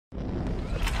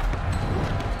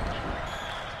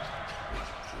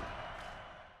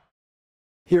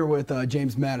Here with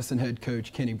James Madison head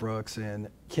coach Kenny Brooks, and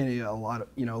Kenny, a lot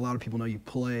of people know you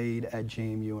played at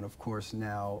JMU and of course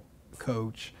now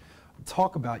coach.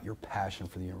 Talk about your passion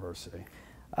for the university.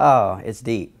 Oh, it's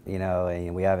deep,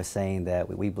 and we have a saying that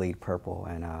we bleed purple,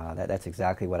 and that's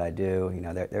exactly what I do.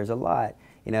 There's a lot.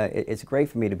 It's great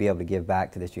for me to be able to give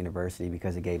back to this university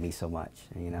because it gave me so much,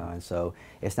 and so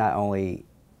it's not only,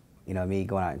 me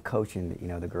going out and coaching,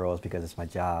 the girls because it's my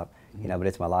job, but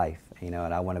it's my life, and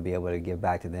I want to be able to give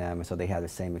back to them, and so they have the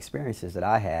same experiences that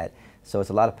I had. So it's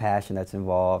a lot of passion that's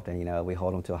involved, and we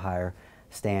hold them to a higher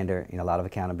standard, a lot of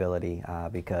accountability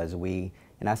because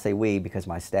and I say we because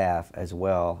my staff as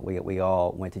well, we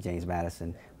all went to James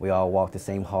Madison. We all walked the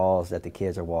same halls that the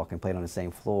kids are walking, played on the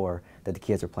same floor that the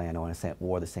kids are playing on, and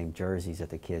wore the same jerseys that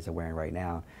the kids are wearing right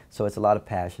now. So it's a lot of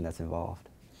passion that's involved.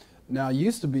 Now, you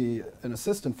used to be an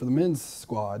assistant for the men's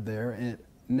squad there, and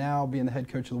now being the head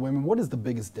coach of the women, what is the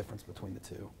biggest difference between the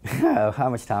two? How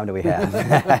much time do we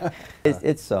have?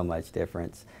 It's so much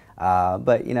difference.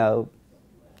 But,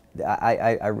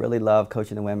 I really love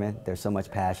coaching the women. There's so much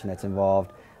passion that's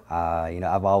involved.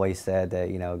 I've always said that,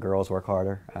 girls work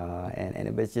harder,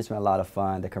 and it's just been a lot of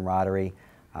fun, the camaraderie,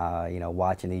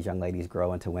 watching these young ladies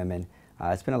grow into women.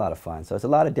 It's been a lot of fun. So it's a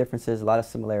lot of differences, a lot of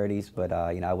similarities, but,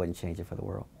 I wouldn't change it for the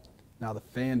world. Now, the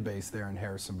fan base there in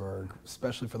Harrisonburg,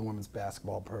 especially for the women's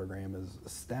basketball program, is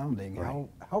astounding. Right.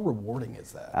 How rewarding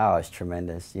is that? Oh, it's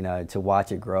tremendous. To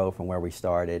watch it grow from where we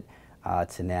started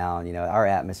to now. Our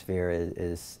atmosphere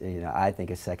is I think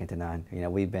is second to none.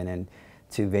 We've been in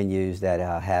two venues that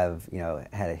have,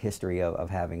 had a history of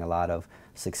having a lot of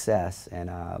success,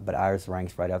 and but ours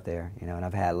ranks right up there. And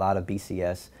I've had a lot of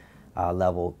BCS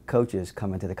level coaches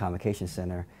come into the Convocation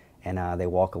Center, and they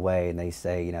walk away and they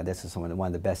say, this is one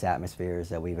of the best atmospheres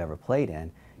that we've ever played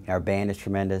in. Our band is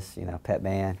tremendous, pep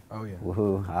band. Oh yeah.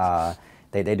 Woohoo!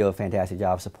 They do a fantastic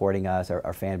job supporting us.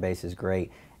 Our fan base is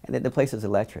great. And the place is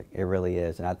electric, it really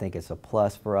is, and I think it's a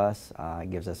plus for us.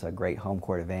 It gives us a great home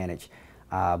court advantage.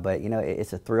 But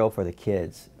it's a thrill for the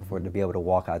kids to be able to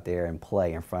walk out there and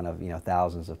play in front of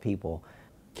thousands of people.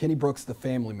 Kenny Brooks, the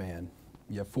family man.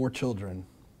 You have 4 children.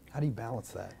 How do you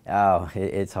balance that? Oh,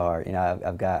 it's hard.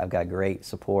 I've got great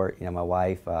support. My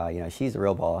wife, she's the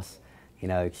real boss.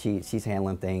 She's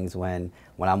handling things when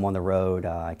I'm on the road,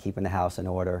 keeping the house in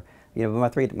order. My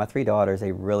three daughters,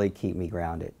 they really keep me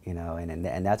grounded,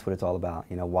 and that's what it's all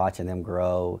about, watching them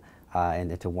grow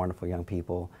into wonderful young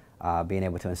people, being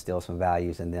able to instill some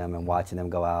values in them and watching them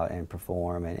go out and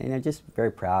perform, and just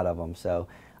very proud of them. So,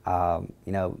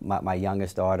 my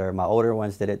youngest daughter, my older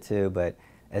ones did it too, but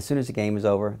as soon as the game is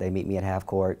over, they meet me at half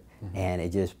court, and it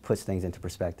just puts things into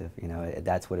perspective.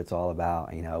 That's what it's all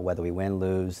about, whether we win,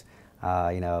 lose,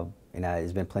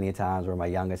 there's been plenty of times where my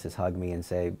youngest has hugged me and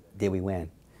say, did we win?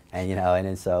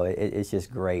 And so it's just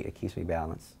great. It keeps me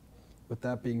balanced. With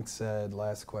that being said,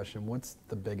 last question, what's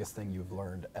the biggest thing you've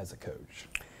learned as a coach?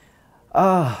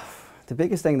 The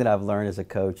biggest thing that I've learned as a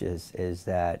coach is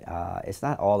that it's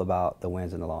not all about the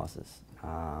wins and the losses.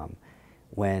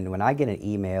 When I get an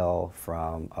email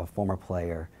from a former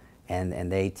player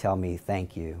and they tell me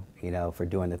thank you, for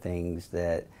doing the things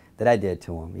that I did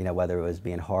to them, whether it was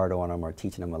being hard on them or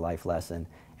teaching them a life lesson,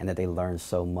 and that they learned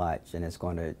so much and it's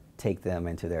going to take them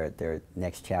into their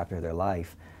next chapter of their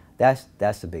life, that's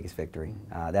the biggest victory.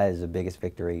 That is the biggest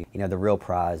victory. The real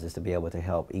prize is to be able to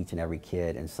help each and every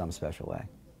kid in some special way.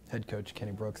 Head coach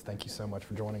Kenny Brooks, thank you so much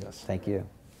for joining us. Thank you.